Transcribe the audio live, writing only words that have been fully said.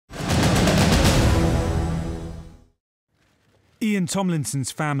Ian Tomlinson's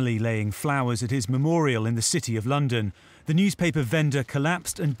family laying flowers at his memorial in the City of London. The newspaper vendor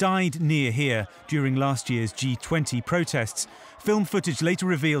collapsed and died near here during last year's G20 protests. Film footage later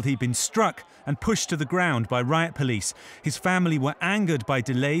revealed he'd been struck and pushed to the ground by riot police. His family were angered by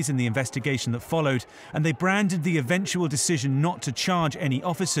delays in the investigation that followed, and they branded the eventual decision not to charge any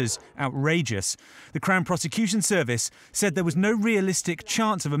officers outrageous. The Crown Prosecution Service said there was no realistic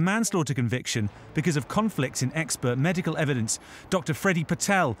chance of a manslaughter conviction because of conflicts in expert medical evidence. Dr. Freddie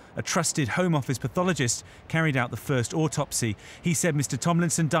Patel, a trusted Home Office pathologist, carried out the first autopsy. He said Mr.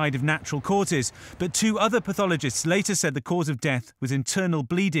 Tomlinson died of natural causes, but two other pathologists later said the cause of death was internal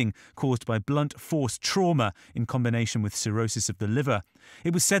bleeding caused by blunt force trauma in combination with cirrhosis of the liver.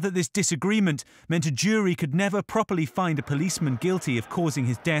 It was said that this disagreement meant a jury could never properly find a policeman guilty of causing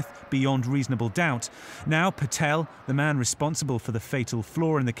his death beyond reasonable doubt. Now Patel, the man responsible for the fatal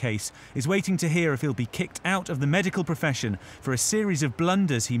flaw in the case, is waiting to hear if he'll be kicked out of the medical profession for a series of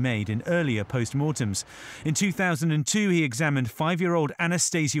blunders he made in earlier post-mortems. In 2002, he examined 5-year-old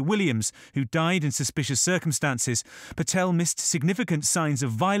Anastasia Williams, who died in suspicious circumstances. Patel missed significant signs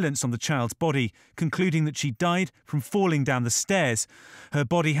of violence on the child's body, concluding that she died from falling down the stairs. Her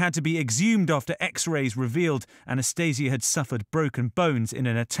body had to be exhumed after X-rays revealed Anastasia had suffered broken bones in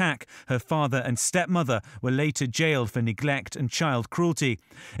an attack. Her father and stepmother were later jailed for neglect and child cruelty.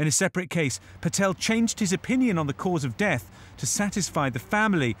 In a separate case, Patel changed his opinion on the cause of death to satisfy the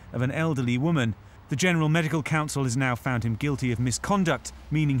family of an elderly woman. The General Medical Council has now found him guilty of misconduct,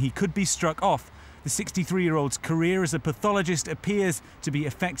 meaning he could be struck off. The 63-year-old's career as a pathologist appears to be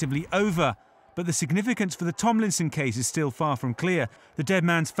effectively over. But the significance for the Tomlinson case is still far from clear. The dead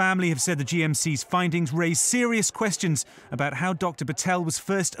man's family have said the GMC's findings raise serious questions about how Dr. Patel was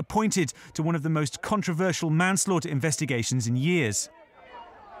first appointed to one of the most controversial manslaughter investigations in years.